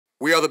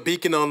We are the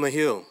beacon on the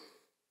hill.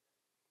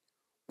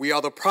 We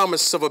are the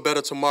promise of a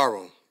better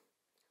tomorrow.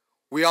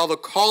 We are the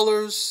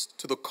callers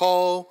to the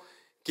call.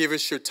 Give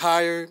us your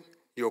tired,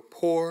 your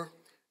poor,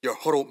 your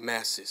huddled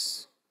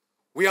masses.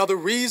 We are the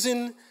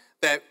reason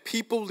that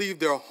people leave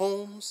their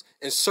homes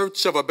in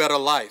search of a better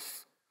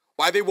life.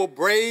 Why they will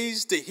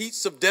brave the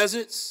heats of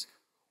deserts,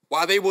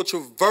 why they will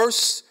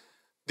traverse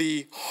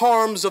the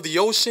harms of the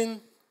ocean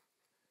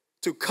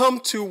to come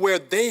to where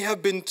they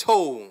have been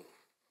told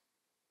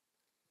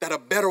that a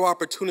better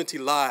opportunity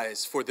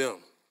lies for them,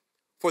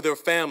 for their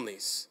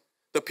families,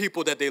 the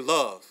people that they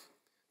love.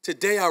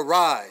 Today I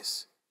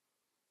rise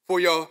for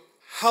your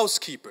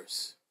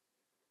housekeepers,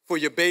 for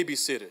your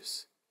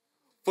babysitters,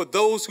 for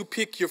those who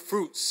pick your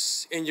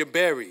fruits and your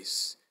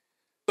berries,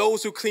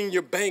 those who clean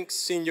your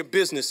banks and your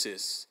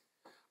businesses.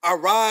 I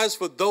rise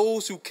for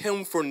those who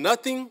come for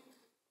nothing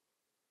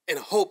in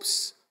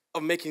hopes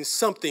of making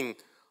something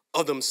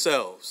of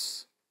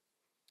themselves.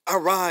 I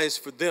rise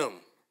for them.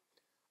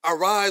 I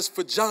rise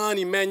for John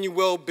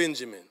Emmanuel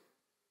Benjamin.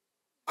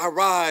 I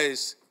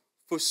rise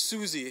for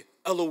Susie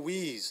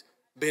Eloise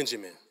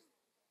Benjamin.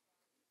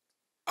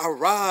 I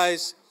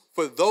rise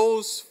for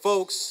those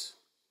folks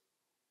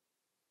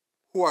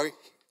who are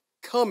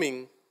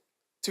coming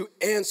to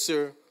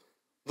answer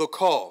the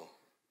call.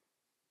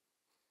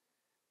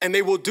 And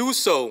they will do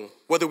so,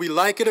 whether we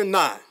like it or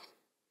not,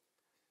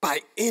 by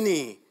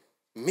any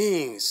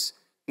means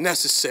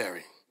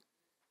necessary.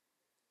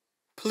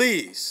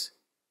 Please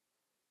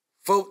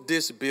vote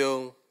this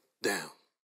bill down.